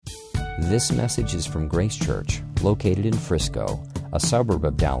This message is from Grace Church, located in Frisco, a suburb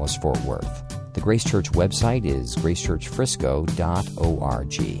of Dallas-Fort Worth. The Grace Church website is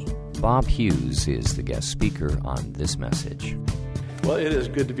gracechurchfrisco.org. Bob Hughes is the guest speaker on this message. Well, it is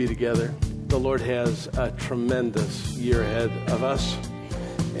good to be together. The Lord has a tremendous year ahead of us,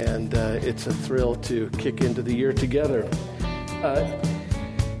 and it's a thrill to kick into the year together.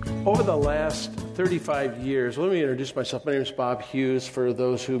 Over the last 35 years, let me introduce myself. My name is Bob Hughes. For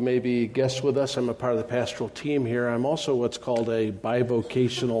those who may be guests with us, I'm a part of the pastoral team here. I'm also what's called a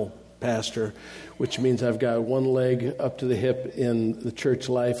bivocational pastor, which means I've got one leg up to the hip in the church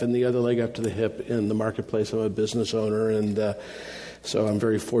life and the other leg up to the hip in the marketplace. I'm a business owner, and so I'm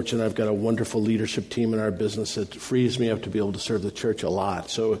very fortunate. I've got a wonderful leadership team in our business that frees me up to be able to serve the church a lot.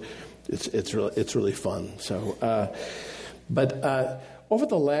 So it's really fun. So, but over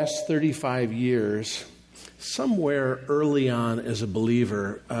the last 35 years, somewhere early on as a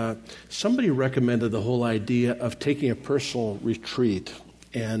believer, somebody recommended the whole idea of taking a personal retreat.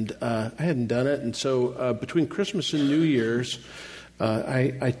 And I hadn't done it. And so between Christmas and New Year's,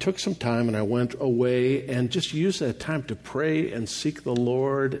 I took some time and I went away and just used that time to pray and seek the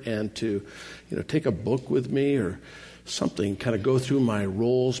Lord and to, take a book with me or something, kind of go through my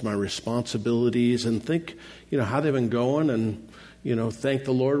roles, my responsibilities, and think, how they've been going, and thank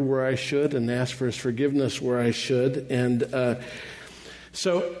the Lord where I should and ask for His forgiveness where I should. And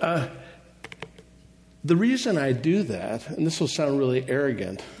so the reason I do that, and this will sound really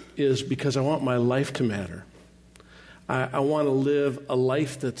arrogant, is because I want my life to matter. I want to live a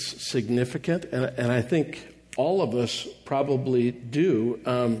life that's significant, and I think all of us probably do.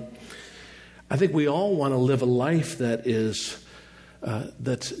 I think we all want to live a life that is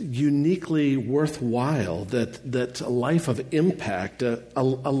that's uniquely worthwhile, that's a life of impact, a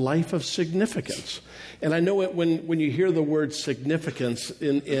life of significance. And I know it when you hear the word significance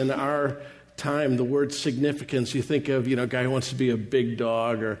in our time, the word significance, you think of, a guy who wants to be a big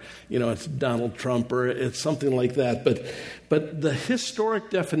dog, or, it's Donald Trump, or it's something like that. But the historic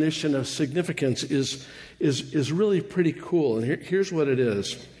definition of significance is really pretty cool. And here's what it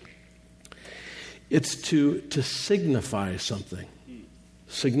is. It's to signify something.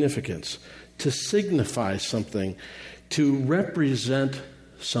 Significance. To signify something. To represent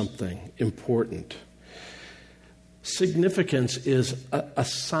something important. Significance is a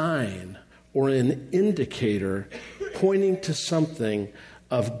sign or an indicator pointing to something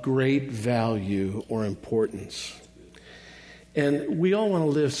of great value or importance. And we all want to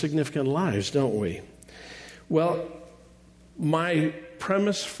live significant lives, don't we? Well, my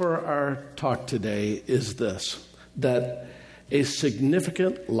premise for our talk today is this, that a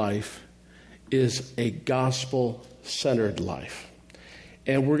significant life is a gospel-centered life.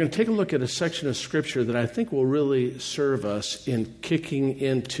 And we're going to take a look at a section of Scripture that I think will really serve us in kicking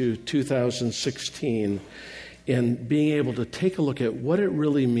into 2016 and being able to take a look at what it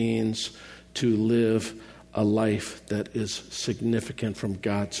really means to live a life that is significant from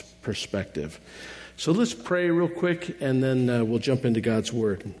God's perspective. So let's pray real quick, and then we'll jump into God's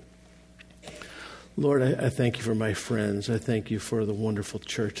Word. Lord, I thank you for my friends. I thank you for the wonderful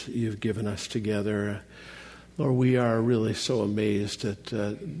church that you've given us together. Lord, we are really so amazed at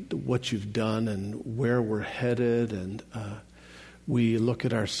what you've done and where we're headed, and we look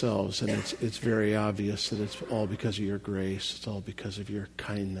at ourselves, and it's very obvious that it's all because of your grace. It's all because of your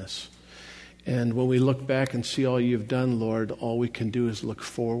kindness. And when we look back and see all you've done, Lord, all we can do is look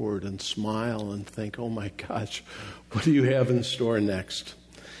forward and smile and think, oh my gosh, what do you have in store next?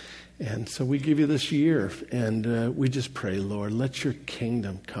 And so we give you this year, and we just pray, Lord, let your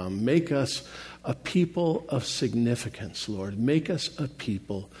kingdom come. Make us a people of significance, Lord. Make us a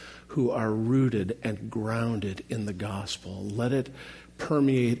people who are rooted and grounded in the gospel. Let it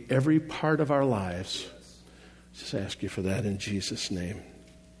permeate every part of our lives. Just ask you for that in Jesus' name.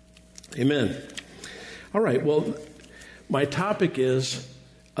 Amen. All right, well, my topic is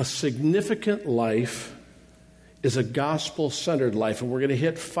a significant life is a gospel-centered life. And we're going to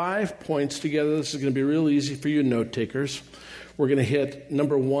hit 5 points together. This is going to be real easy for you note takers. We're going to hit,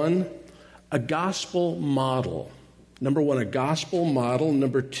 number 1, a gospel model. Number 1, a gospel model.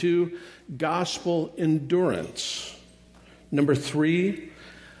 Number 2, gospel endurance. Number 3,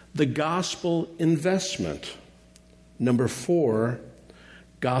 the gospel investment. Number 4,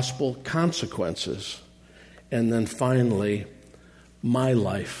 gospel consequences. And then finally, my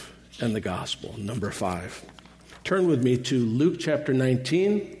life and the gospel. Number 5. Turn with me to Luke chapter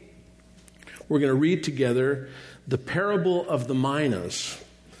 19. We're going to read together the parable of the minas,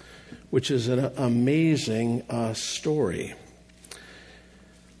 which is an amazing story.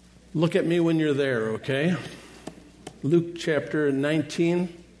 Look at me when you're there, okay? Luke chapter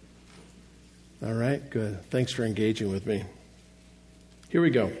 19. All right, good. Thanks for engaging with me. Here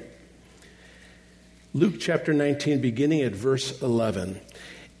we go. Luke chapter 19, beginning at verse 11.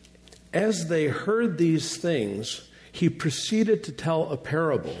 As they heard these things, he proceeded to tell a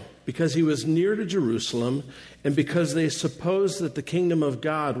parable, because he was near to Jerusalem, and because they supposed that the kingdom of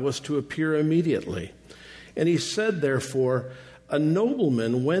God was to appear immediately. And he said, therefore, a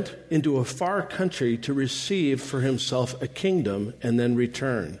nobleman went into a far country to receive for himself a kingdom and then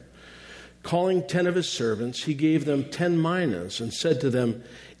return. Calling 10 of his servants, he gave them 10 minas and said to them,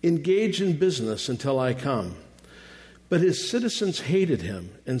 engage in business until I come. But his citizens hated him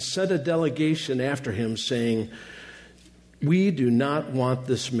and sent a delegation after him, saying, we do not want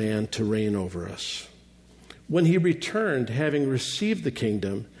this man to reign over us. When he returned, having received the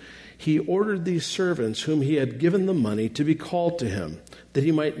kingdom, he ordered these servants whom he had given the money to be called to him, that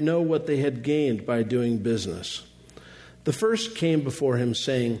he might know what they had gained by doing business. The first came before him,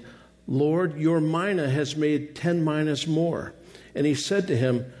 saying, Lord, your mina has made 10 minas more. And he said to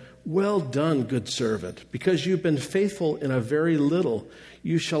him, well done, good servant, because you've been faithful in a very little,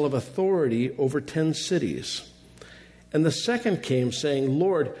 you shall have authority over 10 cities. And the second came, saying,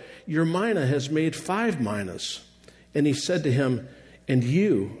 Lord, your mina has made 5 minas. And he said to him, and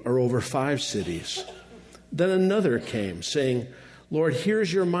you are over 5 cities. Then another came, saying, Lord,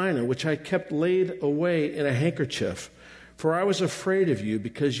 here's your mina, which I kept laid away in a handkerchief. For I was afraid of you,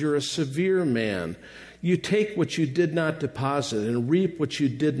 because you're a severe man. You take what you did not deposit and reap what you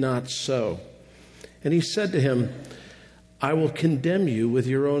did not sow. And he said to him, I will condemn you with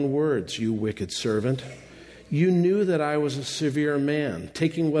your own words, you wicked servant. You knew that I was a severe man,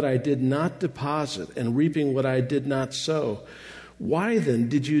 taking what I did not deposit and reaping what I did not sow. Why then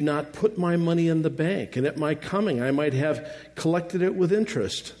did you not put my money in the bank, and at my coming I might have collected it with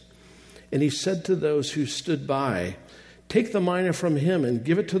interest? And he said to those who stood by, take the mina from him and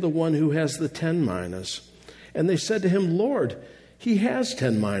give it to the one who has the 10 minas. And they said to him, Lord, he has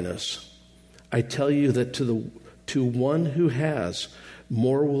 10 minas. I tell you that to one who has,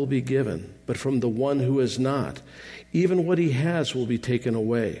 more will be given, but from the one who has not, even what he has will be taken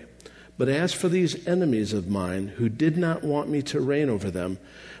away. But as for these enemies of mine, who did not want me to reign over them,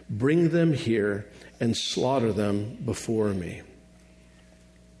 bring them here and slaughter them before me.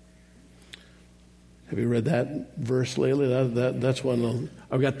 Have you read that verse lately? That's one.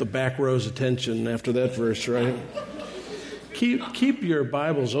 I've got the back row's attention after that verse, right? Keep your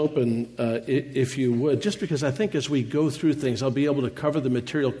Bibles open, if you would, just because I think as we go through things, I'll be able to cover the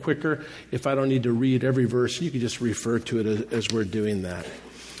material quicker if I don't need to read every verse. You can just refer to it as we're doing that.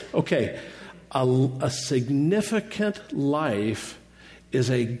 Okay, a significant life is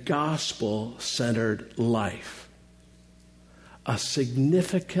a gospel-centered life. A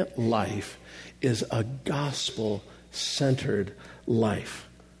significant life is a gospel-centered life.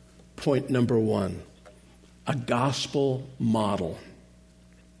 Point number 1, a gospel model.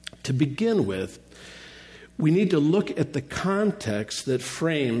 To begin with, we need to look at the context that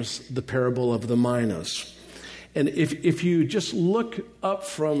frames the parable of the minas. And if you just look up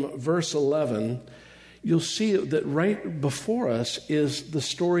from verse 11, you'll see that right before us is the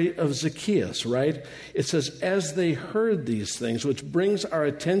story of Zacchaeus, right? It says, as they heard these things, which brings our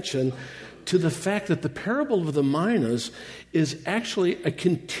attention to the fact that the parable of the minas is actually a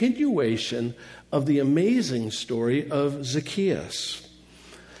continuation of the amazing story of Zacchaeus.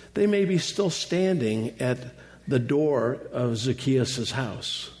 They may be still standing at the door of Zacchaeus'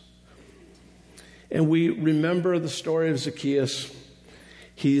 house. And we remember the story of Zacchaeus.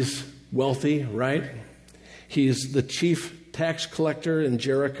 He's wealthy, right? He's the chief tax collector in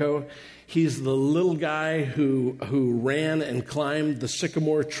Jericho. He's the little guy who ran and climbed the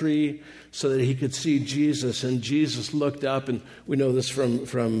sycamore tree so that he could see Jesus. And Jesus looked up, and we know this from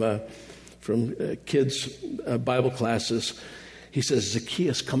kids' Bible classes. He says,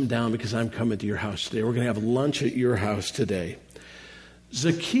 Zacchaeus, come down because I'm coming to your house today. We're going to have lunch at your house today.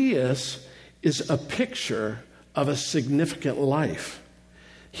 Zacchaeus is a picture of a significant life.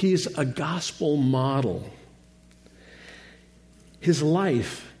 He's a gospel model. His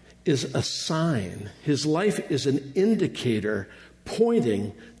life is a sign. His life is an indicator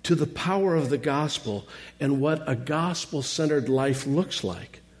pointing to the power of the gospel and what a gospel-centered life looks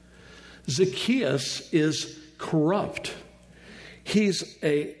like. Zacchaeus is corrupt. He's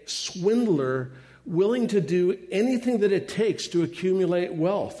a swindler willing to do anything that it takes to accumulate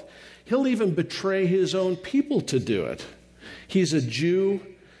wealth. He'll even betray his own people to do it. He's a Jew,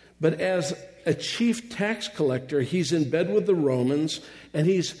 but as a chief tax collector, he's in bed with the Romans, and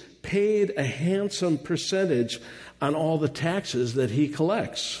he's paid a handsome percentage on all the taxes that he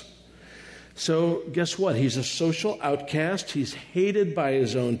collects. So guess what? He's a social outcast. He's hated by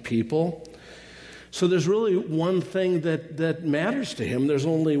his own people. So there's really one thing that matters to him. There's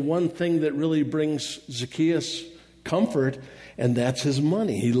only one thing that really brings Zacchaeus comfort, and that's his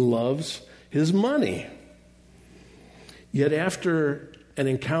money. He loves his money. Yet after an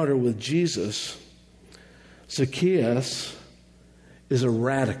encounter with Jesus, Zacchaeus is a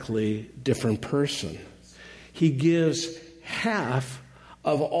radically different person. He gives half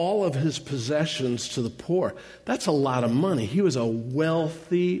of all of his possessions to the poor. That's a lot of money. He was a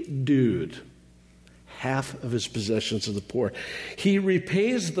wealthy dude. Half of his possessions to the poor. He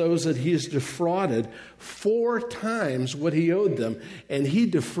repays those that he has defrauded 4 times what he owed them, and he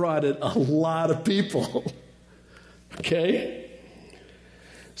defrauded a lot of people. Okay?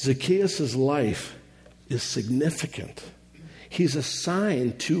 Zacchaeus' life is significant. He's a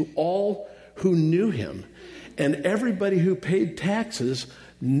sign to all who knew him, and everybody who paid taxes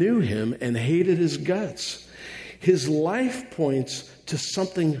knew him and hated his guts. His life points to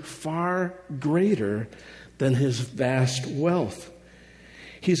something far greater than his vast wealth.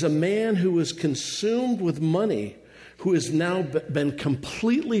 He's a man who was consumed with money, who has now been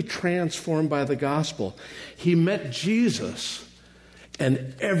completely transformed by the gospel. He met Jesus,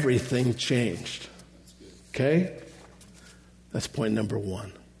 and everything changed. Okay? That's point number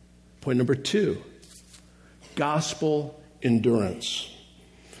 1. Point number 2, gospel endurance.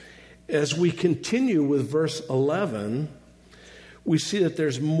 As we continue with verse 11, we see that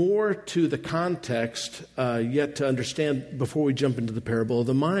there's more to the context yet to understand before we jump into the parable of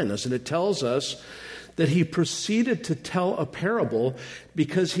the minas. And it tells us that he proceeded to tell a parable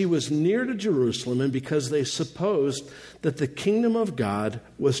because he was near to Jerusalem and because they supposed that the kingdom of God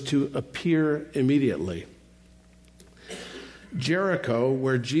was to appear immediately. Jericho,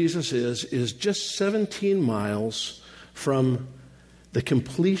 where Jesus is just 17 miles from the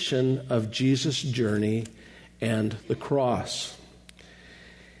completion of Jesus' journey and the cross.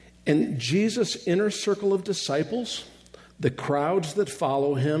 And Jesus' inner circle of disciples, the crowds that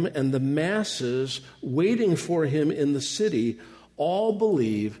follow him, and the masses waiting for him in the city all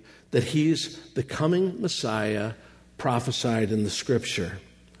believe that he's the coming Messiah prophesied in the Scripture.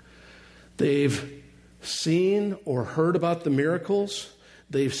 They've seen or heard about the miracles.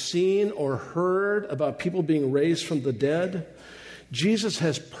 They've seen or heard about people being raised from the dead. Jesus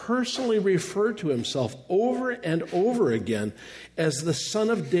has personally referred to himself over and over again as the Son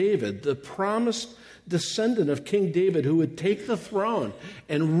of David, the promised descendant of King David who would take the throne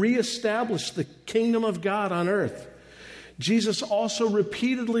and reestablish the kingdom of God on earth. Jesus also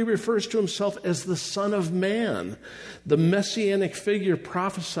repeatedly refers to himself as the Son of Man, the messianic figure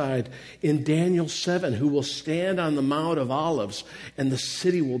prophesied in Daniel 7, who will stand on the Mount of Olives and the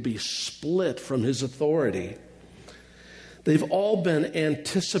city will be split from his authority. They've all been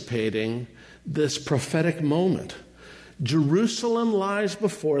anticipating this prophetic moment. Jerusalem lies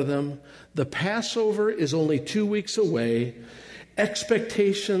before them. The Passover is only 2 weeks away.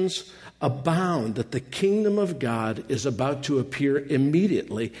 Expectations abound that the kingdom of God is about to appear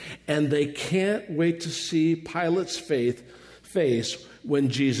immediately, and they can't wait to see Pilate's face when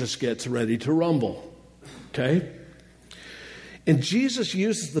Jesus gets ready to rumble. Okay? And Jesus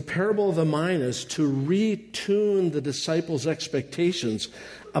uses the parable of the minas to retune the disciples' expectations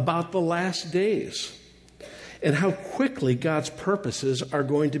about the last days and how quickly God's purposes are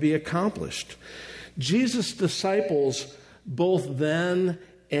going to be accomplished. Jesus' disciples, both then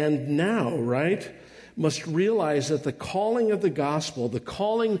and now, right, must realize that the calling of the gospel, the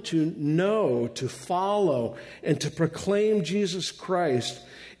calling to know, to follow, and to proclaim Jesus Christ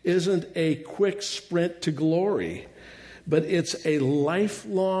isn't a quick sprint to glory, but it's a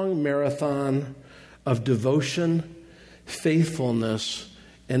lifelong marathon of devotion, faithfulness,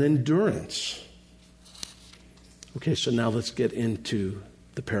 and endurance. Okay, so now let's get into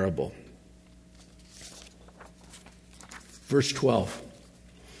the parable. Verse 12.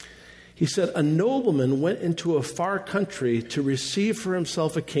 He said, "A nobleman went into a far country to receive for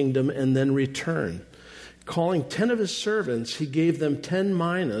himself a kingdom and then return. Calling 10 of his servants, he gave them 10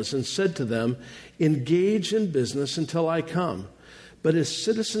 minas and said to them, 'Engage in business until I come.' But his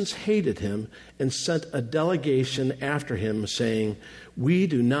citizens hated him and sent a delegation after him, saying, 'We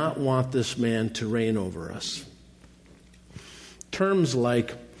do not want this man to reign over us.'" Terms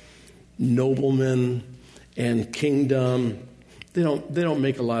like nobleman and kingdom, they don't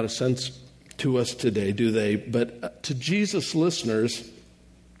make a lot of sense to us today, do they? But to Jesus' listeners,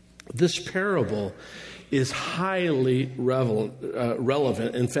 this parable is highly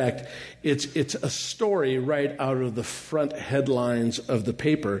relevant. In fact, it's a story right out of the front headlines of the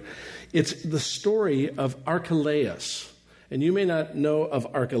paper. It's the story of Archelaus. And you may not know of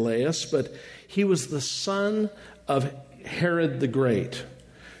Archelaus, but he was the son of Herod the Great,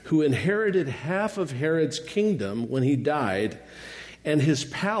 who inherited half of Herod's kingdom when he died, and his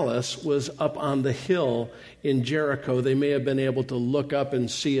palace was up on the hill in Jericho. They may have been able to look up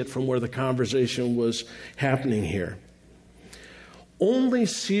and see it from where the conversation was happening here. Only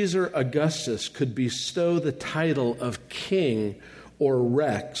Caesar Augustus could bestow the title of king or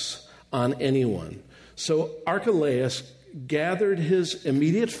rex on anyone. So Archelaus gathered his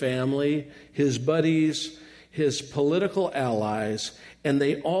immediate family, his buddies, his political allies, and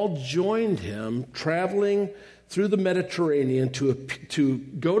they all joined him traveling through the Mediterranean to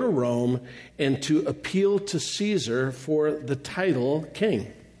go to Rome and to appeal to Caesar for the title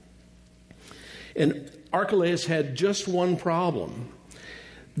king. And Archelaus had just one problem.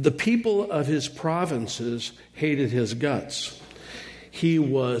 The people of his provinces hated his guts. He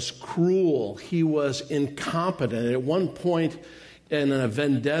was cruel. He was incompetent. At one point, in a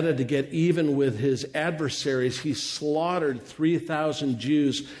vendetta to get even with his adversaries, he slaughtered 3,000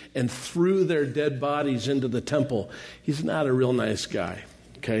 Jews and threw their dead bodies into the temple. He's not a real nice guy,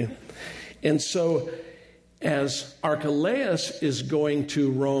 okay? And so as Archelaus is going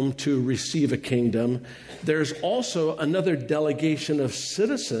to Rome to receive a kingdom, there's also another delegation of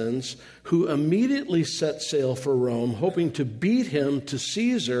citizens who immediately set sail for Rome, hoping to beat him to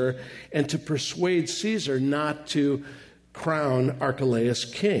Caesar and to persuade Caesar not to crown Archelaus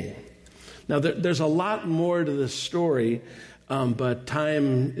king. Now, there's a lot more to this story, but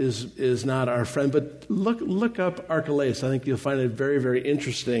time is not our friend. But look up Archelaus. I think you'll find it very, very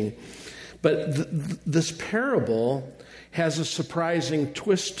interesting. But this parable has a surprising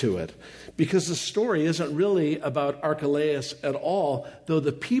twist to it, because the story isn't really about Archelaus at all, though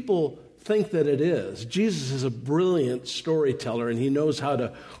the people think that it is. Jesus is a brilliant storyteller, and he knows how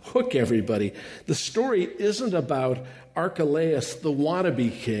to hook everybody. The story isn't about Archelaus, the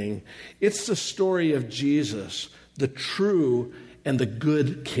wannabe king. It's the story of Jesus, the true and the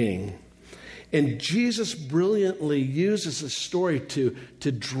good king. And Jesus brilliantly uses this story to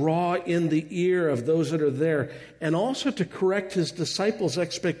draw in the ear of those that are there, and also to correct his disciples'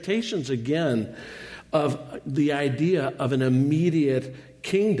 expectations again of the idea of an immediate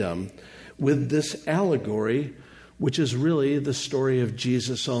kingdom with this allegory, which is really the story of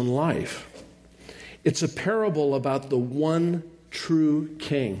Jesus' own life. It's a parable about the one true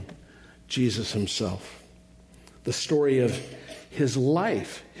king, Jesus himself. The story of his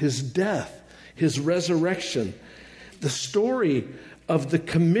life, his death, his resurrection, the story of the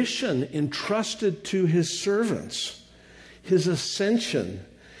commission entrusted to his servants, his ascension,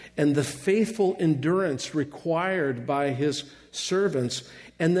 and the faithful endurance required by his servants,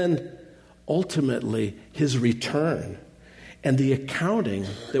 and then ultimately his return and the accounting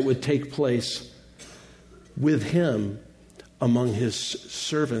that would take place with him among his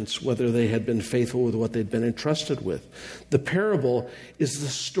servants, whether they had been faithful with what they'd been entrusted with. The parable is the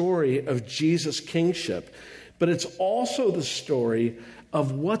story of Jesus' kingship, but it's also the story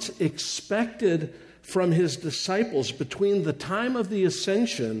of what's expected from his disciples between the time of the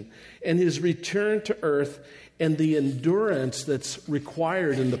ascension and his return to earth, and the endurance that's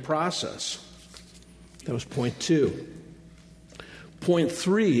required in the process. That was point 2. Point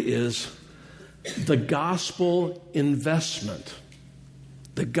 3 is the gospel investment.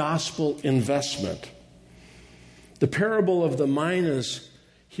 The gospel investment. The parable of the minas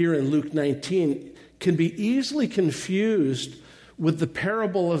here in Luke 19 can be easily confused with the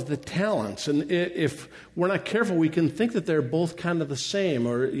parable of the talents. And if we're not careful, we can think that they're both kind of the same,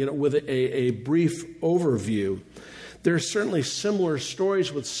 or, with a brief overview. There are certainly similar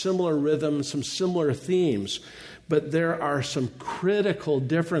stories with similar rhythms, some similar themes, but there are some critical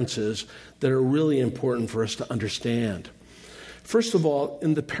differences that are really important for us to understand. First of all,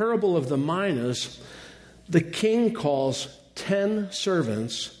 in the parable of the minas, the king calls 10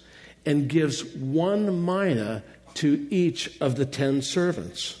 servants and gives 1 mina to each of the 10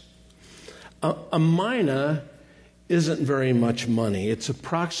 servants. A mina isn't very much money. It's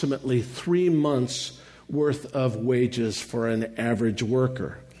approximately 3 months' worth of wages for an average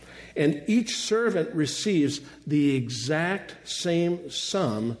worker. And each servant receives the exact same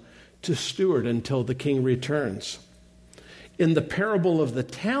sum to steward until the king returns. In the parable of the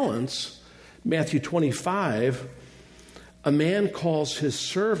talents, Matthew 25, a man calls his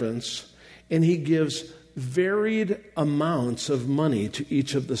servants and he gives varied amounts of money to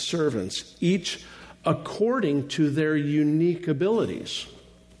each of the servants, each according to their unique abilities.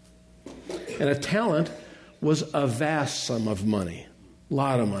 And a talent was a vast sum of money, a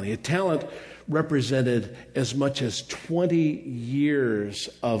lot of money. A talent represented as much as 20 years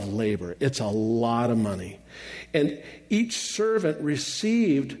of labor. It's a lot of money. And each servant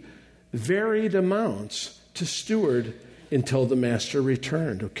received varied amounts to steward until the master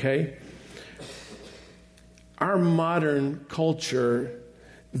returned, okay? Our modern culture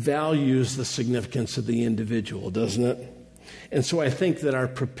values the significance of the individual, doesn't it? And so I think that our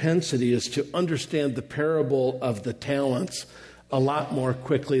propensity is to understand the parable of the talents a lot more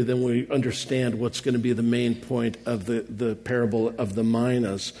quickly than we understand what's going to be the main point of the parable of the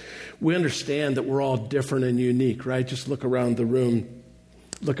minas. We understand that we're all different and unique, right? Just look around the room.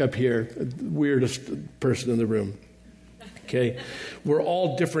 Look up here, weirdest person in the room. Okay? We're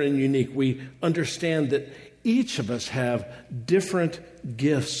all different and unique. We understand that each of us have different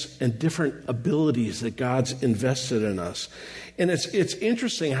gifts and different abilities that God's invested in us. And it's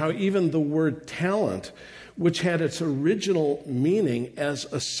interesting how even the word talent, which had its original meaning as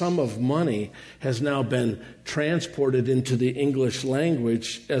a sum of money, has now been transported into the English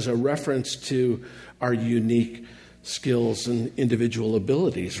language as a reference to our unique skills and individual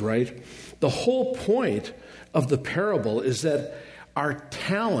abilities, right? The whole point of the parable is that our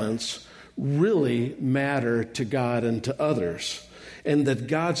talents really matter to God and to others, and that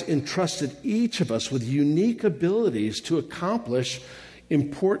God's entrusted each of us with unique abilities to accomplish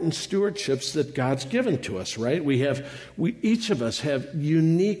important stewardships that God's given to us, right? Each of us have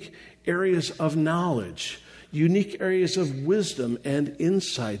unique areas of knowledge, unique areas of wisdom and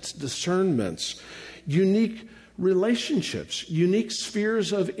insights, discernments, unique relationships, unique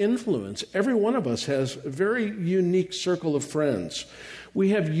spheres of influence. Every one of us has a very unique circle of friends.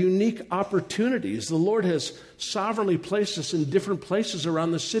 We have unique opportunities. The Lord has sovereignly placed us in different places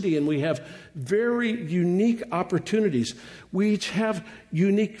around the city, and we have very unique opportunities. We each have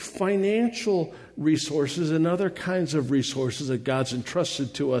unique financial resources and other kinds of resources that God's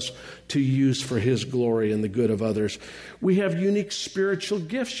entrusted to us to use for His glory and the good of others. We have unique spiritual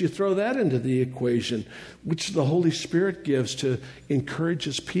gifts. You throw that into the equation, which the Holy Spirit gives to encourage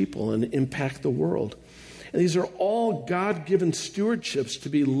His people and impact the world. And these are all God-given stewardships to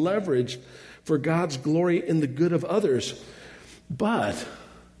be leveraged for God's glory and the good of others. But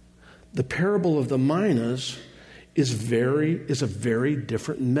the parable of the minas is a very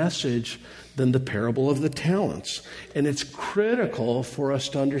different message than the parable of the talents. And it's critical for us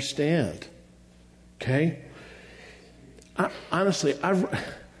to understand. Okay? Honestly,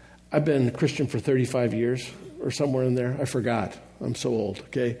 I've been a Christian for 35 years or somewhere in there. I forgot. I'm so old,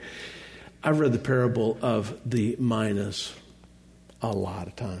 okay? I've read the parable of the minas a lot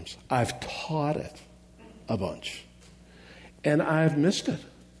of times. I've taught it a bunch. And I've missed it.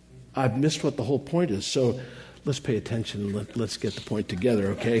 I've missed what the whole point is. So let's pay attention and let's get the point together,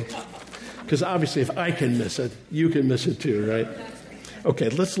 okay? Because obviously if I can miss it, you can miss it too, right? Okay,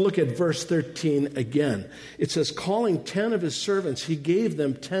 let's look at verse 13 again. It says, calling 10 of his servants, he gave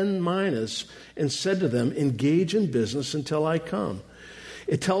them 10 minas and said to them, engage in business until I come.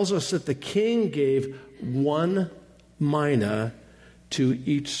 It tells us that the king gave 1 mina to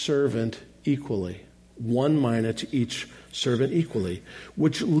each servant equally. 1 mina to each servant equally,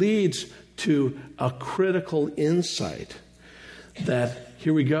 which leads to a critical insight that,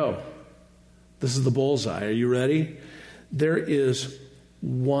 here we go. This is the bullseye. Are you ready? There is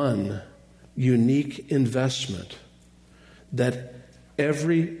one unique investment that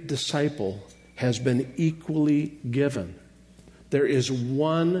every disciple has been equally given. There is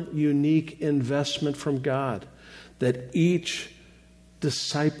one unique investment from God that each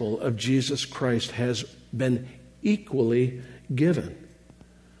disciple of Jesus Christ has been equally given.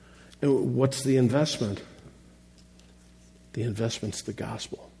 And what's the investment? The investment's the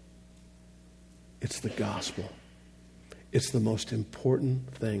gospel. It's the gospel. It's the most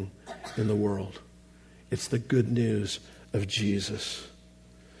important thing in the world. It's the good news of Jesus.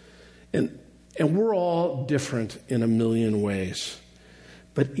 And we're all different in a million ways.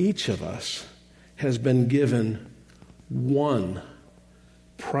 But each of us has been given one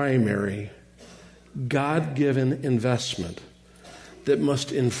primary, God-given investment that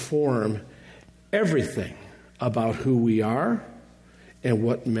must inform everything about who we are and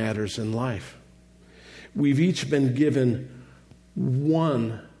what matters in life. We've each been given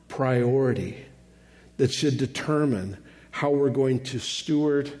one priority that should determine how we're going to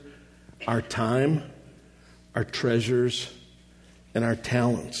steward our time, our treasures, and our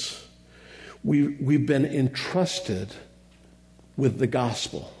talents. We've been entrusted with the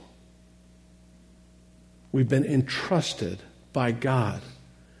gospel. We've been entrusted by God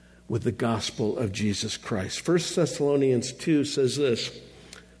with the gospel of Jesus Christ. 1 Thessalonians 2 says this,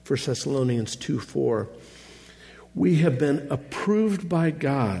 1 Thessalonians 2:4, we have been approved by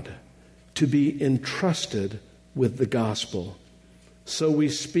God to be entrusted with the gospel. So we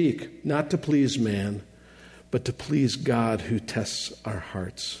speak, not to please man, but to please God who tests our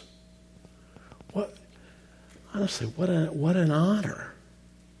hearts. What? honestly, what an honor.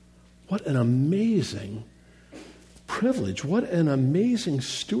 What an amazing privilege. What an amazing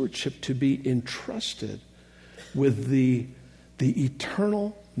stewardship to be entrusted with the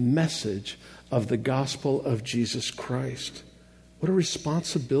eternal message of the gospel of Jesus Christ. What a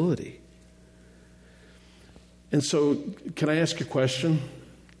responsibility. And so, can I ask you a question?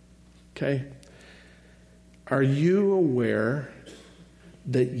 Okay. Are you aware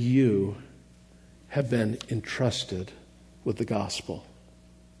that you have been entrusted with the gospel?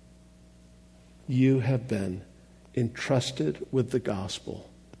 You have been entrusted with the gospel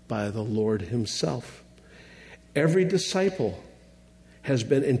by the Lord himself. Every disciple has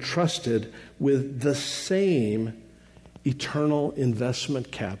been entrusted with the same eternal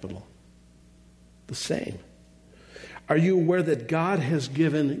investment capital. The same. Are you aware that God has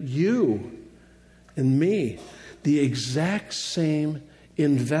given you and me the exact same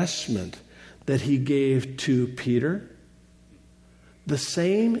investment that he gave to Peter?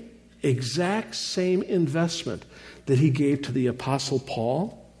 The exact same investment that he gave to the Apostle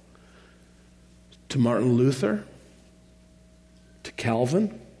Paul, to Martin Luther, to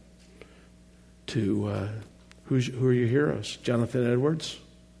Calvin, to who are your heroes? Jonathan Edwards,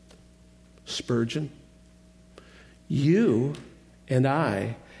 Spurgeon. You and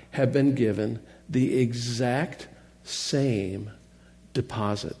I have been given the exact same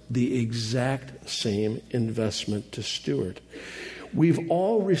deposit, the exact same investment to steward. We've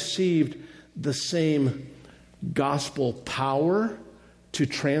all received the same gospel power to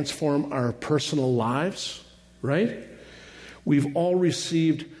transform our personal lives, right? We've all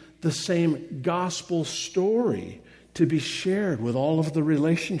received the same gospel story to be shared with all of the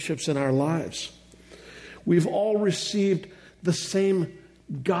relationships in our lives. We've all received the same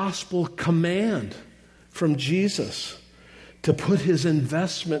gospel command from Jesus to put his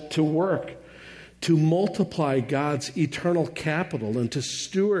investment to work, to multiply God's eternal capital and to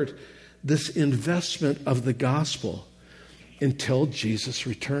steward this investment of the gospel until Jesus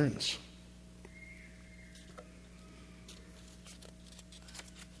returns.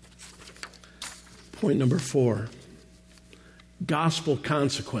 Point number 4, gospel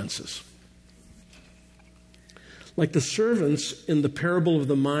consequences. Like the servants in the parable of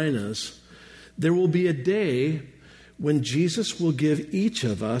the minas, there will be a day when Jesus will give each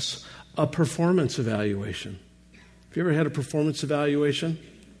of us a performance evaluation. Have you ever had a performance evaluation?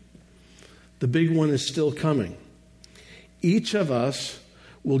 The big one is still coming. Each of us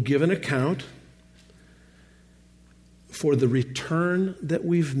will give an account for the return that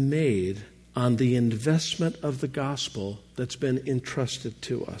we've made on the investment of the gospel that's been entrusted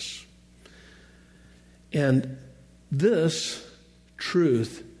to us. And this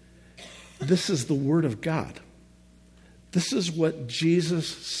truth, this is the Word of God. This is what Jesus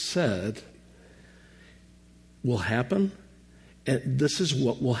said will happen, and this is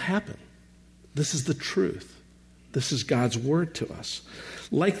what will happen. This is the truth. This is God's Word to us.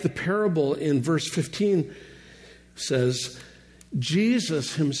 Like the parable in verse 15 says,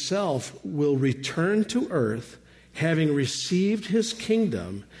 Jesus himself will return to earth having received his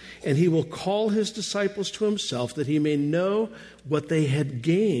kingdom, and he will call his disciples to himself that he may know what they had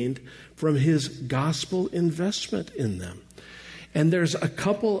gained from his gospel investment in them. And there's a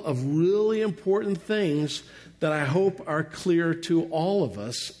couple of really important things that I hope are clear to all of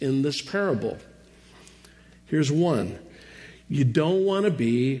us in this parable. Here's one. You don't want to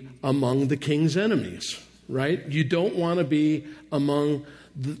be among the king's enemies, right? You don't want to be among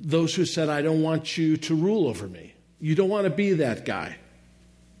those who said, I don't want you to rule over me. You don't want to be that guy,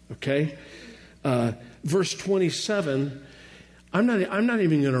 okay? Verse 27, I'm not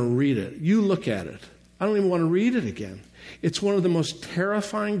even going to read it. You look at it. I don't even want to read it again. It's one of the most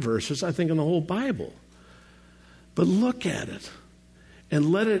terrifying verses, I think, in the whole Bible. But look at it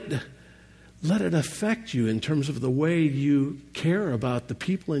and let it affect you in terms of the way you care about the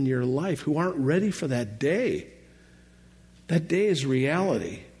people in your life who aren't ready for that day. That day is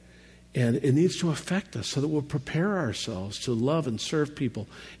reality. And it needs to affect us so that we'll prepare ourselves to love and serve people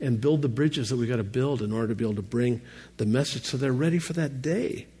and build the bridges that we've got to build in order to be able to bring the message so they're ready for that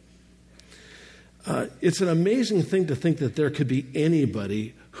day. It's an amazing thing to think that there could be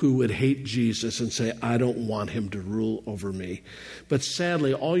anybody who would hate Jesus and say, I don't want him to rule over me. But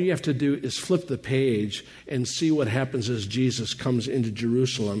sadly, all you have to do is flip the page and see what happens as Jesus comes into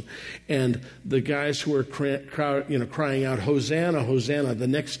Jerusalem. And the guys who are crying out, Hosanna, Hosanna, the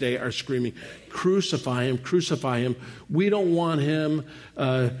next day are screaming, crucify him, crucify him. We don't want him.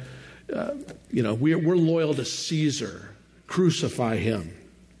 We're loyal to Caesar. Crucify him.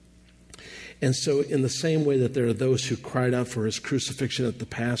 And so in the same way that there are those who cried out for his crucifixion at the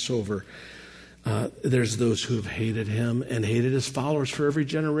Passover, There's those who have hated him and hated his followers for every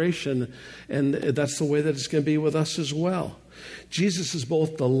generation, and that's the way that it's going to be with us as well. Jesus is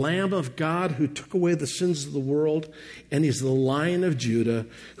both the Lamb of God who took away the sins of the world, and he's the Lion of Judah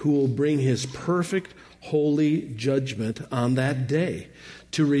who will bring his perfect, holy judgment on that day.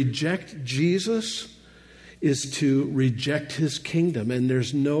 To reject Jesus is to reject his kingdom, and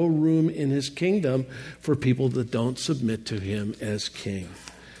there's no room in his kingdom for people that don't submit to him as king.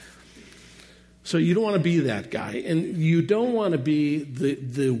 So you don't want to be that guy, and you don't want to be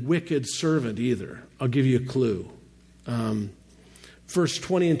the wicked servant either. I'll give you a clue. Verse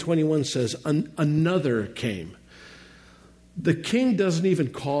 20 and 21 says, another came. The king doesn't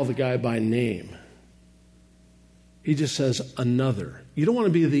even call the guy by name. He just says another. You don't want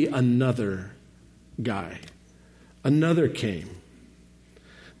to be the another guy. Another came.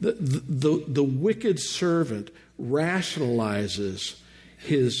 The wicked servant rationalizes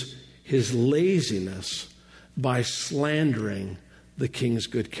his laziness by slandering the king's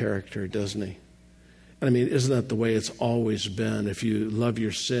good character, doesn't he? I mean, isn't that the way it's always been? If you love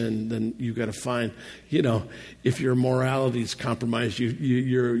your sin, then you've got to find, if your morality is compromised,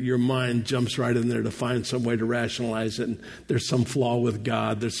 your mind jumps right in there to find some way to rationalize it. And there's some flaw with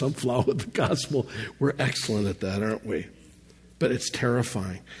God. There's some flaw with the gospel. We're excellent at that, aren't we? But it's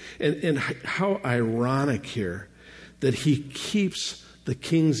terrifying. And how ironic here that he keeps the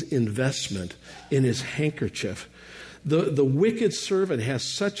king's investment in his handkerchief. The wicked servant has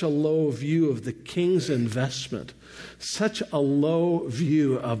such a low view of the king's investment, such a low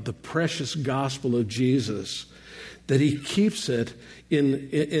view of the precious gospel of Jesus, that he keeps it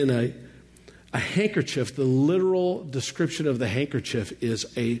in a handkerchief. The literal description of the handkerchief is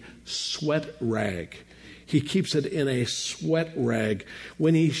a sweat rag. He keeps it in a sweat rag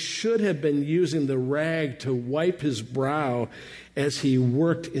when he should have been using the rag to wipe his brow as he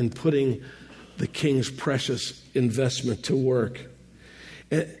worked in putting the king's precious investment to work.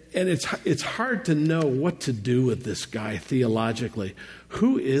 And it's hard to know what to do with this guy theologically.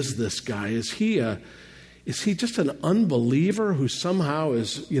 Who is this guy? Is he just an unbeliever who somehow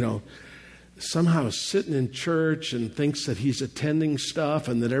is sitting in church and thinks that he's attending stuff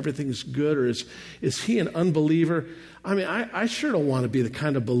and that everything's good? Or is he an unbeliever? I mean, I sure don't want to be the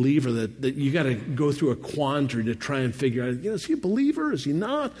kind of believer that you got to go through a quandary to try and figure out, is he a believer? Is he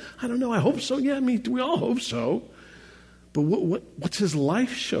not? I don't know. I hope so. Yeah, I mean, we all hope so. But what's his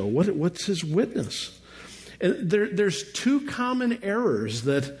life show? What's his witness? And there's two common errors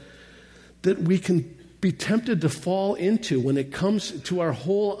that we can be tempted to fall into when it comes to our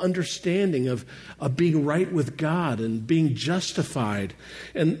whole understanding of being right with God and being justified.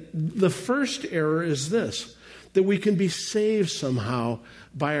 And the first error is this, that we can be saved somehow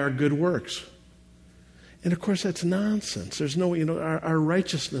by our good works. And of course, that's nonsense. There's no, our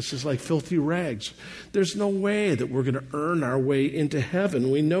righteousness is like filthy rags. There's no way that we're going to earn our way into heaven.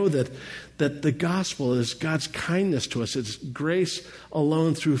 We know that the gospel is God's kindness to us. It's grace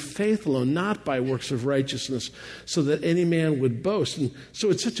alone through faith alone, not by works of righteousness, so that any man would boast. And so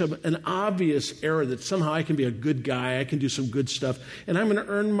it's such an obvious error that somehow I can be a good guy, I can do some good stuff, and I'm going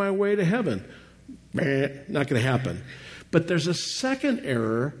to earn my way to heaven. Not going to happen. But there's a second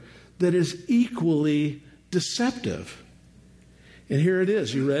error that is equally deceptive. And here it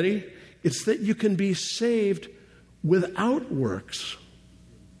is. You ready? It's that you can be saved without works.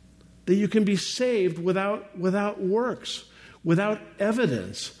 That you can be saved without works, without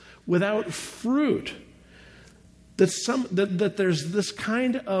evidence, without fruit. That there's this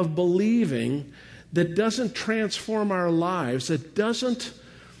kind of believing that doesn't transform our lives, that doesn't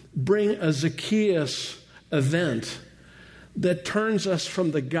bring a Zacchaeus event that turns us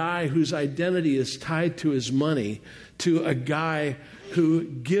from the guy whose identity is tied to his money to a guy who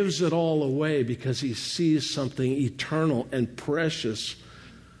gives it all away because he sees something eternal and precious.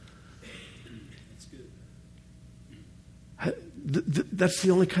 That's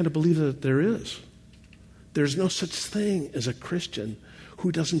the only kind of believer that there is. There's no such thing as a Christian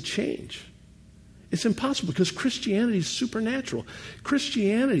who doesn't change. It's impossible because Christianity is supernatural.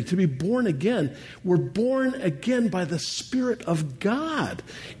 Christianity, to be born again, we're born again by the Spirit of God.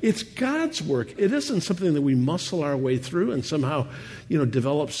 It's God's work. It isn't something that we muscle our way through and somehow,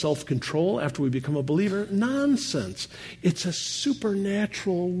 develop self-control after we become a believer. Nonsense. It's a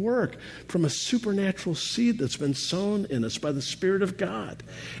supernatural work from a supernatural seed that's been sown in us by the Spirit of God.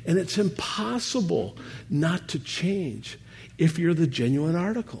 And it's impossible not to change if you're the genuine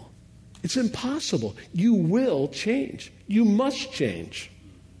article. It's impossible. You will change. You must change.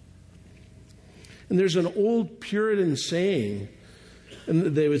 And there's an old Puritan saying,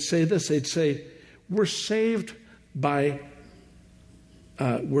 and they would say this, they'd say, we're saved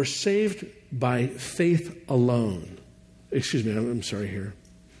by faith alone. Excuse me, I'm sorry here.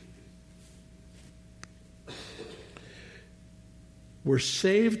 We're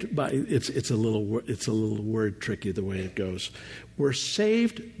saved by, it's a little word tricky the way it goes. We're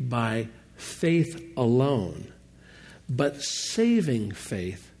saved by faith alone, but saving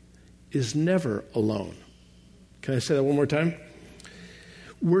faith is never alone. Can I say that one more time?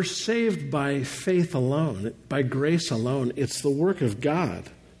 We're saved by faith alone, by grace alone. It's the work of God,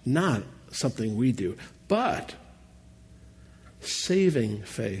 not something we do. But saving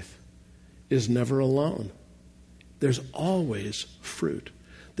faith is never alone. There's always fruit.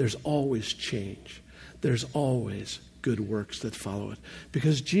 There's always change. There's always good works that follow it.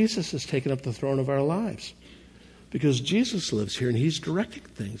 Because Jesus has taken up the throne of our lives. Because Jesus lives here and he's directing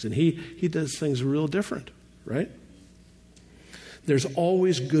things. And he does things real different, right? There's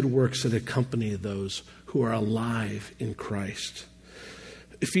always good works that accompany those who are alive in Christ.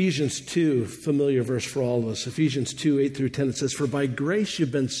 Ephesians 2, familiar verse for all of us. Ephesians 2, 8 through 10, it says, "For by grace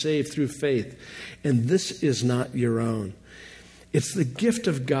you've been saved through faith, and this is not your own. It's the gift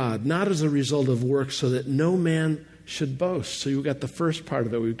of God, not as a result of works, so that no man should boast." So you've got the first part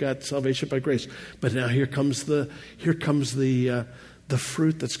of it. We've got salvation by grace. But now here comes the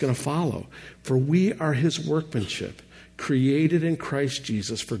fruit that's going to follow. "For we are his workmanship, created in Christ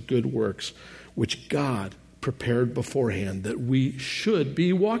Jesus for good works, which God prepared beforehand that we should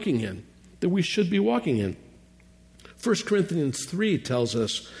be walking in." 1 Corinthians 3 tells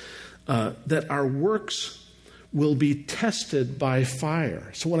us that our works will be tested by fire.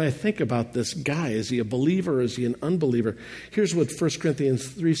 So when I think about this guy, is he a believer or is he an unbeliever? Here's what 1 Corinthians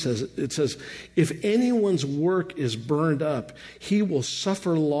 3 says. It says, "If anyone's work is burned up, he will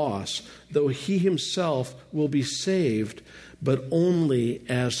suffer loss, though he himself will be saved, but only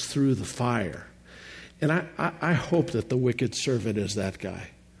as through the fire." And I hope that the wicked servant is that guy.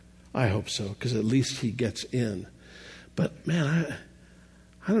 I hope so, because at least he gets in. But man,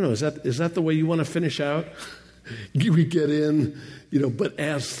 I don't know, is that the way you want to finish out? We get in, but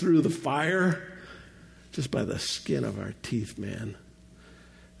as through the fire, just by the skin of our teeth, man.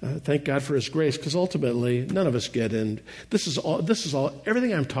 Thank God for his grace, because ultimately none of us get in. This is all.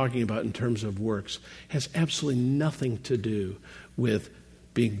 Everything I'm talking about in terms of works has absolutely nothing to do with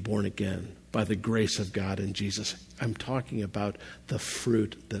being born again by the grace of God in Jesus. I'm talking about the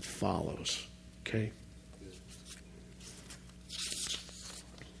fruit that follows. Okay?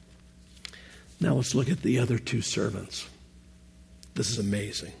 Now let's look at the other two servants. This is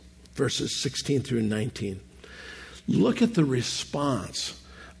amazing. Verses 16 through 19. Look at the response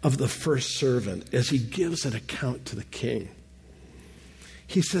of the first servant as he gives an account to the king.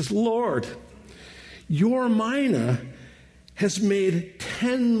 He says, "Lord, your mina has made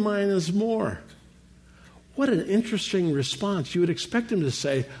 10 minas more." What an interesting response. You would expect him to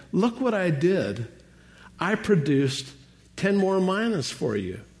say, "Look what I did. I produced 10 more minas for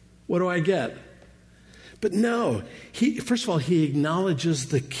you. What do I get?" But no, first of all, he acknowledges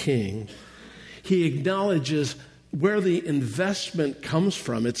the king. He acknowledges where the investment comes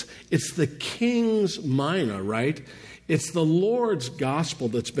from. It's the king's mina, right? It's the Lord's gospel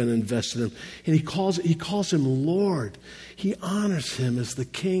that's been invested in. And he calls him Lord. He honors him as the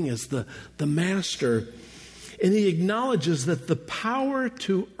king, as the master. And he acknowledges that the power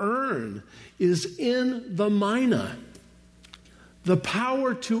to earn is in the mina. The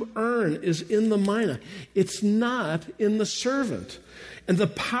power to earn is in the mina. It's not in the servant. And the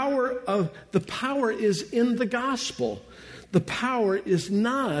power is in the gospel. The power is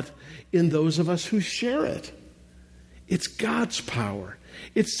not in those of us who share it. It's God's power.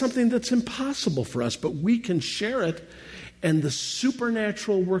 It's something that's impossible for us, but we can share it, and the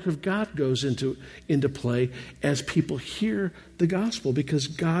supernatural work of God goes into play as people hear the gospel because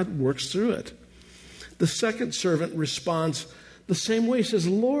God works through it. The second servant responds the same way. He says,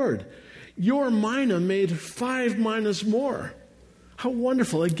 "Lord, your mina made 5 minas more." How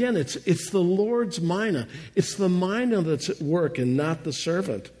wonderful. Again, it's the Lord's mina. It's the mina that's at work and not the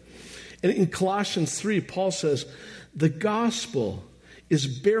servant. And in Colossians 3, Paul says, "The gospel is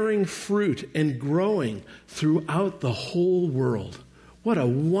bearing fruit and growing throughout the whole world." What a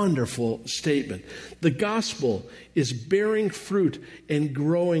wonderful statement. The gospel is bearing fruit and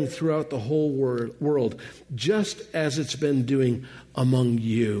growing throughout the whole world, just as it's been doing among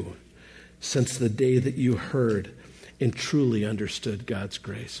you since the day that you heard and truly understood God's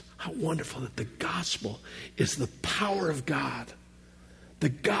grace. How wonderful that the gospel is the power of God. The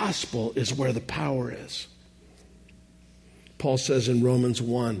gospel is where the power is. Paul says in Romans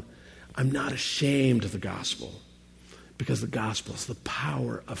 1, "I'm not ashamed of the gospel, because the gospel is the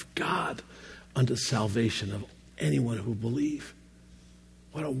power of God unto salvation of anyone who believes."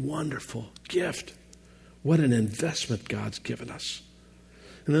 What a wonderful gift. What an investment God's given us.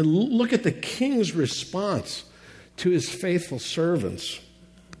 And then look at the king's response to his faithful servants.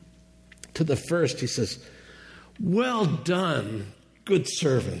 To the first, he says, "Well done, good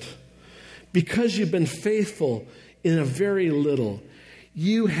servant. Because you've been faithful in a very little,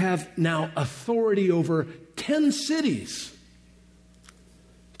 you have now authority over 10 cities."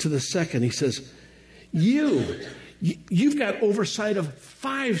 To the second, he says, You've got oversight of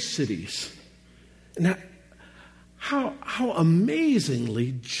 5 cities. Now, how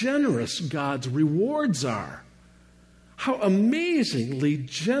amazingly generous God's rewards are. How amazingly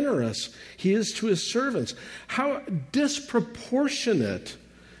generous he is to his servants. How disproportionate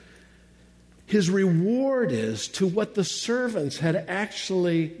his reward is to what the servants had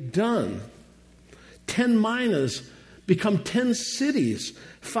actually done. 10 minas become 10 cities.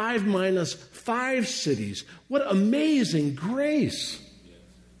 5 minas, 5 cities. What amazing grace.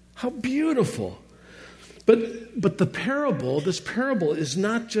 How beautiful. But this parable is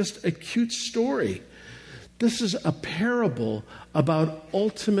not just a cute story. This is a parable about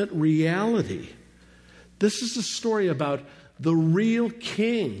ultimate reality. This is a story about the real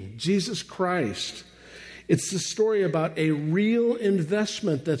King, Jesus Christ. It's the story about a real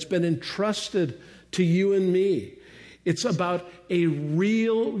investment that's been entrusted to you and me. It's about a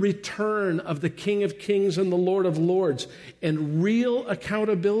real return of the King of Kings and the Lord of Lords, and real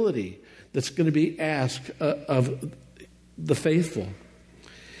accountability that's going to be asked of the faithful,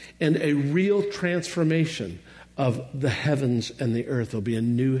 and a real transformation of the heavens and the earth. There'll be a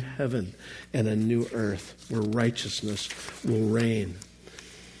new heaven and a new earth where righteousness will reign.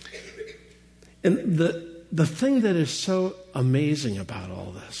 And the thing that is so amazing about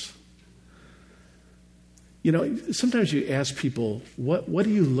all this, sometimes you ask people, what do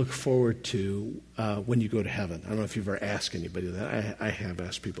you look forward to when you go to heaven? I don't know if you've ever asked anybody that. I have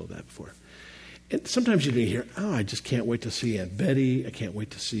asked people that before. And sometimes you hear, I just can't wait to see Aunt Betty. I can't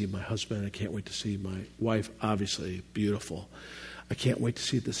wait to see my husband. I can't wait to see my wife, obviously beautiful. I can't wait to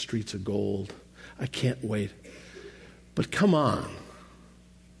see the streets of gold. I can't wait. But come on.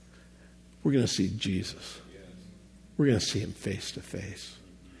 We're going to see Jesus. We're going to see him face to face.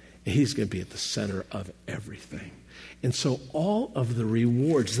 And he's going to be at the center of everything. And so all of the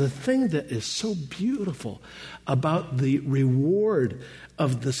rewards, the thing that is so beautiful about the reward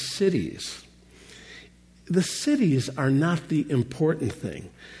of the cities are not the important thing.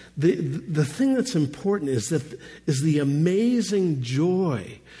 The thing that's important is the amazing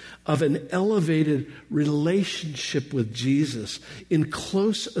joy of an elevated relationship with Jesus in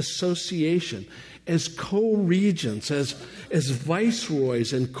close association as co-regents, as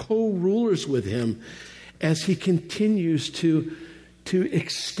viceroys and co-rulers with him as he continues to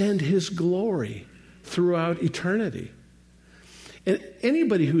extend his glory throughout eternity. And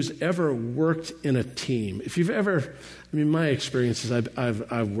anybody who's ever worked in a team, if you've ever, my experience is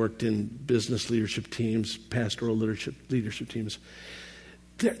I've worked in business leadership teams, pastoral leadership teams.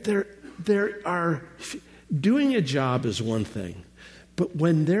 There are, doing a job is one thing, but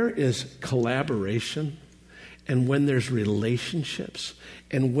when there is collaboration and when there's relationships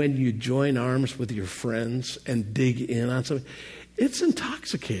and when you join arms with your friends and dig in on something, it's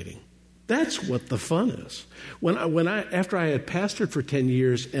intoxicating. That's what the fun is. After I had pastored for 10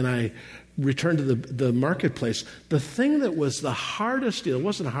 years and I returned to the marketplace, the thing that was the hardest deal, it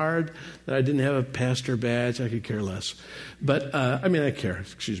wasn't hard that I didn't have a pastor badge, I could care less. But, I care,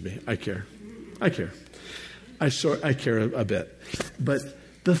 I care. I care a bit. But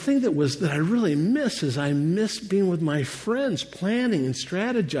the thing that I really miss is I miss being with my friends, planning and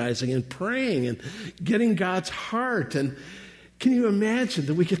strategizing and praying and getting God's heart. And can you imagine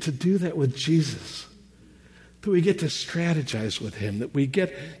that we get to do that with Jesus? That we get to strategize with him,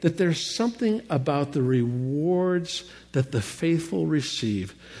 that there's something about the rewards that the faithful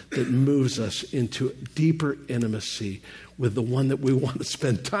receive that moves us into deeper intimacy with the one that we want to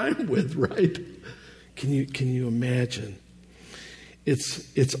spend time with, right? Can you imagine?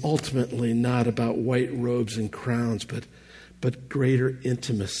 It's ultimately not about white robes and crowns, but greater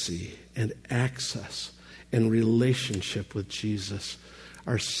intimacy and access and relationship with Jesus,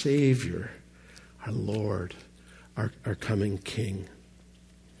 our Savior, our Lord, our coming King.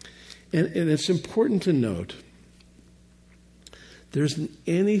 And it's important to note, there isn't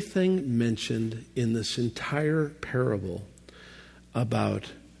anything mentioned in this entire parable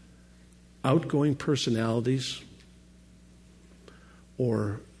about outgoing personalities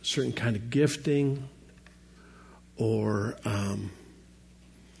or certain kind of gifting or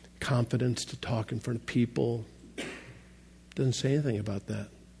confidence to talk in front of people. Doesn't say anything about that.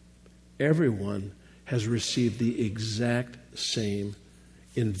 Everyone has received the exact same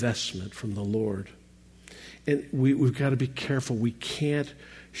investment from the Lord. And we've got to be careful. We can't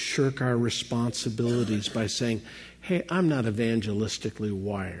shirk our responsibilities by saying, hey, I'm not evangelistically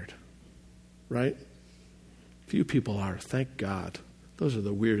wired. Right? Few people are, thank God. Those are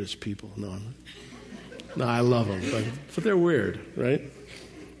the weirdest people. No, I love them, but they're weird, right?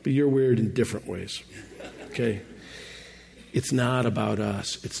 But you're weird in different ways. Okay? It's not about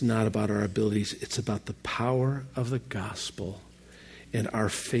us. It's not about our abilities. It's about the power of the gospel and our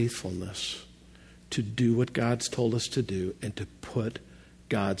faithfulness to do what God's told us to do and to put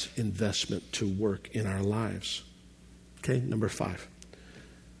God's investment to work in our lives. Okay, number 5.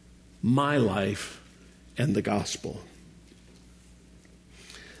 My life and the gospel.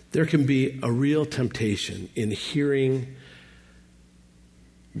 There can be a real temptation in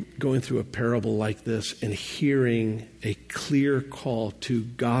going through a parable like this and hearing a clear call to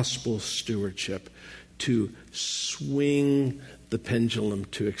gospel stewardship, to swing the pendulum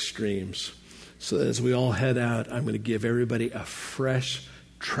to extremes. So that as we all head out, I'm going to give everybody a fresh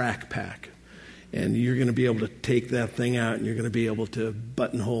track pack. And you're going to be able to take that thing out, and you're going to be able to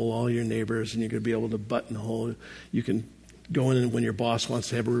buttonhole all your neighbors, and you're going to be able to buttonhole. You can go in, and when your boss wants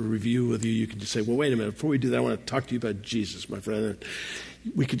to have a review with you, you can just say, well, wait a minute. Before we do that, I want to talk to you about Jesus, my friend. And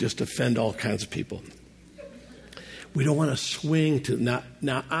we could just offend all kinds of people. We don't want to swing to...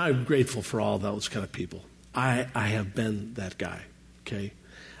 Now, I'm grateful for all those kind of people. I have been that guy, okay?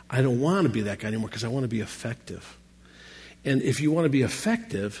 I don't want to be that guy anymore because I want to be effective. And if you want to be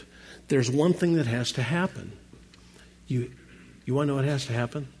effective, there's one thing that has to happen. You want to know what has to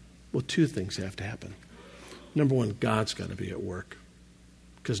happen? Well, 2 things have to happen. Number 1, God's got to be at work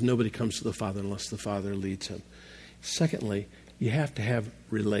because nobody comes to the Father unless the Father leads him. Secondly, you have to have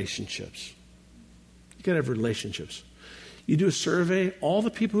relationships. You got to have relationships. You do a survey, all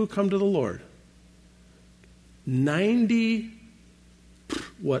the people who come to the Lord, 90%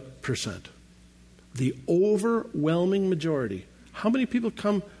 the overwhelming majority. How many people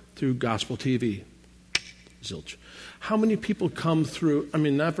come through gospel TV? Zilch. How many people come through,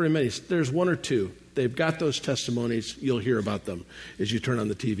 not very many. There's 1 or 2. They've got those testimonies. You'll hear about them as you turn on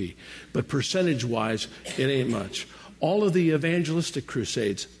the TV. But percentage-wise, it ain't much. All of the evangelistic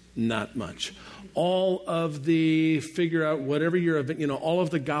crusades, not much. All of the figure out whatever all of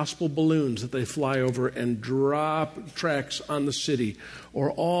the gospel balloons that they fly over and drop tracts on the city,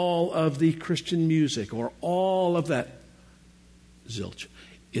 or all of the Christian music, or all of that. Zilch.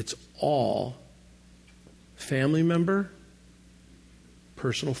 It's all family member,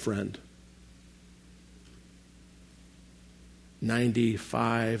 personal friend.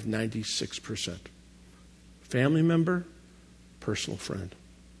 95, 96%. Family member, personal friend.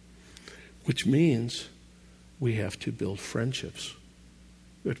 Which means we have to build friendships.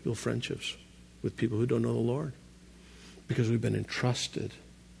 We have to build friendships with people who don't know the Lord because we've been entrusted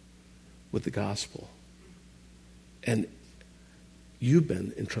with the gospel. And you've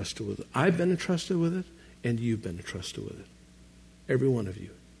been entrusted with it. I've been entrusted with it, and you've been entrusted with it. Every one of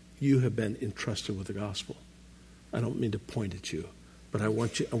you. You have been entrusted with the gospel. I don't mean to point at you, but I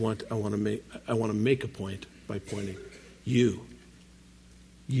want to make a point by pointing. You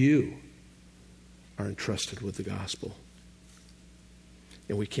are entrusted with the gospel.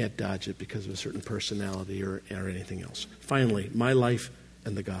 And we can't dodge it because of a certain personality or anything else. Finally, my life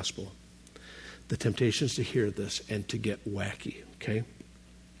and the gospel. The temptation is to hear this and to get wacky, okay?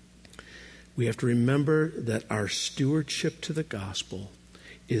 We have to remember that our stewardship to the gospel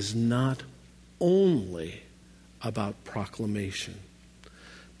is not only about proclamation,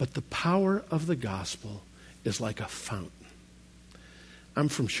 but the power of the gospel is like a fountain. I'm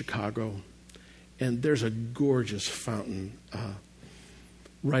from Chicago, and there's a gorgeous fountain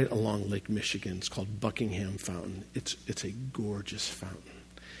right along Lake Michigan. It's called Buckingham Fountain. It's a gorgeous fountain.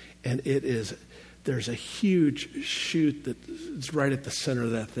 And there's a huge chute that's right at the center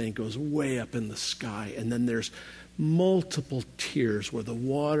of that thing. It goes way up in the sky. And then there's multiple tiers where the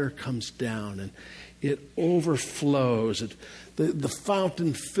water comes down and it overflows. The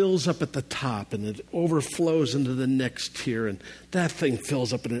fountain fills up at the top and it overflows into the next tier. And that thing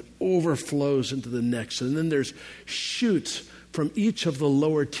fills up and it overflows into the next. And then there's chutes from each of the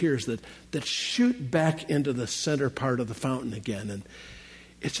lower tiers that shoot back into the center part of the fountain again. And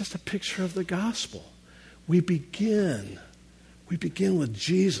it's just a picture of the gospel. We begin with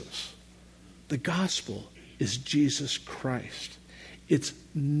Jesus. The gospel is Jesus Christ. It's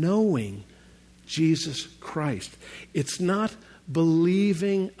knowing Jesus Christ. It's not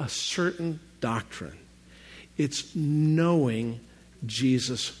believing a certain doctrine. It's knowing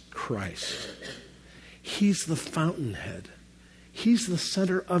Jesus Christ. He's the fountainhead. He's the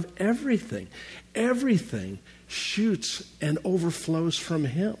center of everything. Everything shoots and overflows from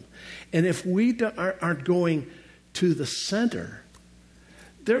him. And if we aren't going to the center,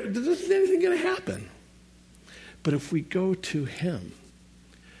 there isn't anything going to happen. But if we go to him,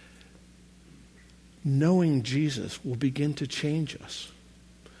 knowing Jesus will begin to change us.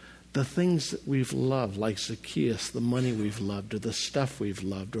 The things that we've loved, like Zacchaeus, the money we've loved, or the stuff we've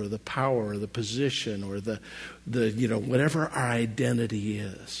loved, or the power, or the position, or the whatever our identity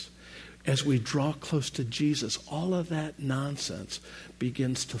is. As we draw close to Jesus, all of that nonsense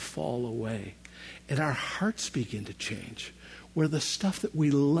begins to fall away. And our hearts begin to change, where the stuff that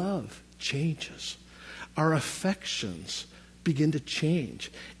we love changes. Our affections begin to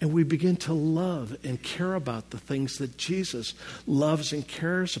change, and we begin to love and care about the things that Jesus loves and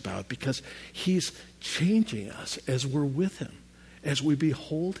cares about, because he's changing us as we're with him, as we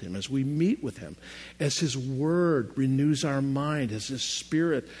behold him, as we meet with him, as his word renews our mind, as his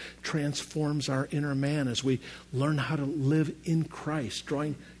spirit transforms our inner man, as we learn how to live in Christ,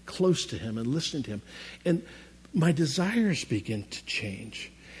 drawing close to him and listening to him. And my desires begin to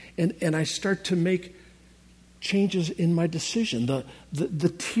change, and I start to make changes in my decision.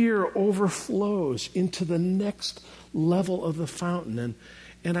 The tear overflows into the next level of the fountain,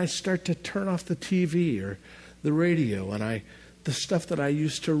 and I start to turn off the TV or the radio, and the stuff that I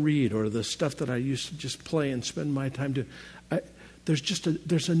used to read or the stuff that I used to just play and spend my time doing.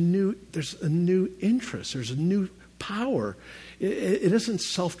 There's a new interest. There's a new power. It isn't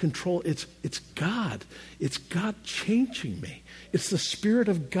self-control. It's God. It's God changing me. It's the Spirit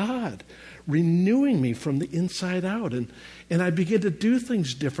of God renewing me from the inside out, and I begin to do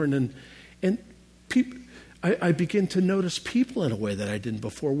things different, and people. I begin to notice people in a way that I didn't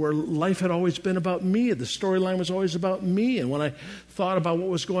before, where life had always been about me. The storyline was always about me. And when I thought about what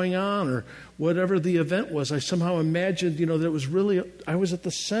was going on or whatever the event was, I somehow imagined, that it was really, I was at the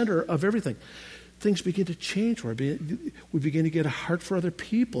center of everything. Things begin to change where we begin to get a heart for other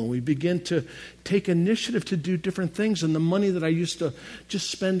people, and we begin to take initiative to do different things. And the money that I used to just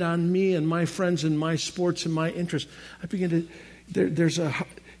spend on me and my friends and my sports and my interests,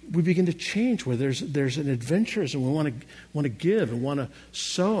 we begin to change where there's an adventurous, and we want to give and want to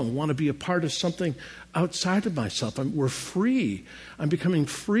sow and want to be a part of something outside of myself. We're free. I'm becoming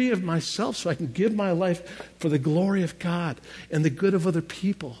free of myself so I can give my life for the glory of God and the good of other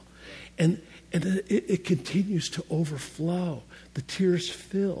people. And it continues to overflow. The tears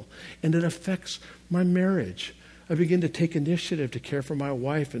fill, and it affects my marriage. I begin to take initiative to care for my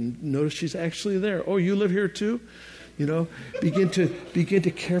wife and notice she's actually there. Oh, you live here too? Begin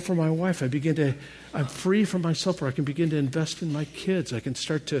to care for my wife. I'm free from myself, where I can begin to invest in my kids. I can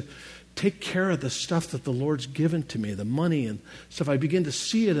start to take care of the stuff that the Lord's given to me, the money and stuff. I begin to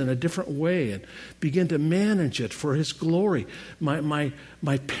see it in a different way and begin to manage it for his glory. My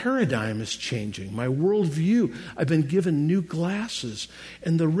paradigm is changing. My worldview, I've been given new glasses.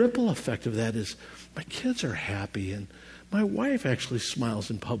 And the ripple effect of that is my kids are happy, and my wife actually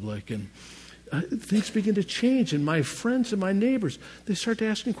smiles in public, and things begin to change, and my friends and my neighbors, they start to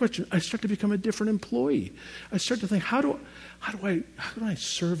ask me questions. I start to become a different employee. I start to think, how can I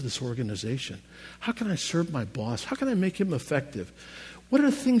serve this organization? How can I serve my boss? How can I make him effective? What are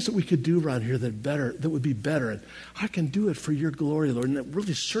the things that we could do around here that would be better? And I can do it for your glory, Lord, and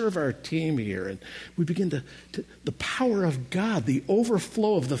really serve our team here. And we begin to the power of God, the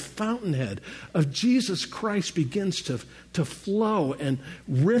overflow of the fountainhead of Jesus Christ begins to flow and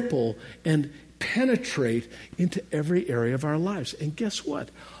ripple and penetrate into every area of our lives. And guess what?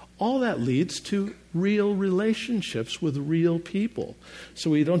 All that leads to real relationships with real people. So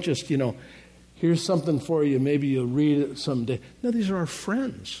we don't just, here's something for you, maybe you'll read it someday. No, these are our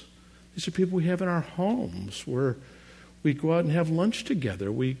friends. These are people we have in our homes, where we go out and have lunch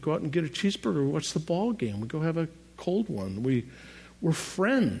together. We go out and get a cheeseburger, we watch the ball game, we go have a cold one. We're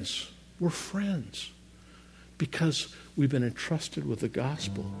friends. We're friends because we've been entrusted with the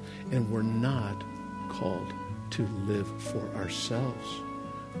gospel, and we're not called to live for ourselves.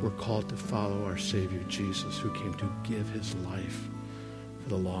 We're called to follow our Savior Jesus, who came to give his life for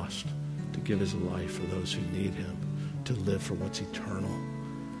the lost, to give his life for those who need him, to live for what's eternal,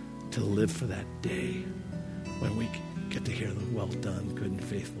 to live for that day when we get to hear the well done, good and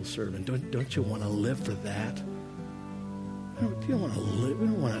faithful servant. Don't you want to live for that? We want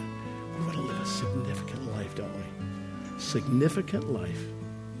to live a significant life, don't we? Significant life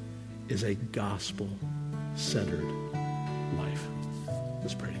is a gospel-centered life.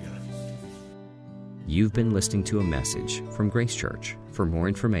 Let's pray together. You've been listening to a message from Grace Church. For more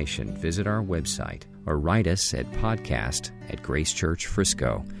information, visit our website or write us at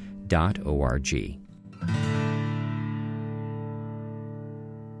podcast@gracechurchfrisco.org.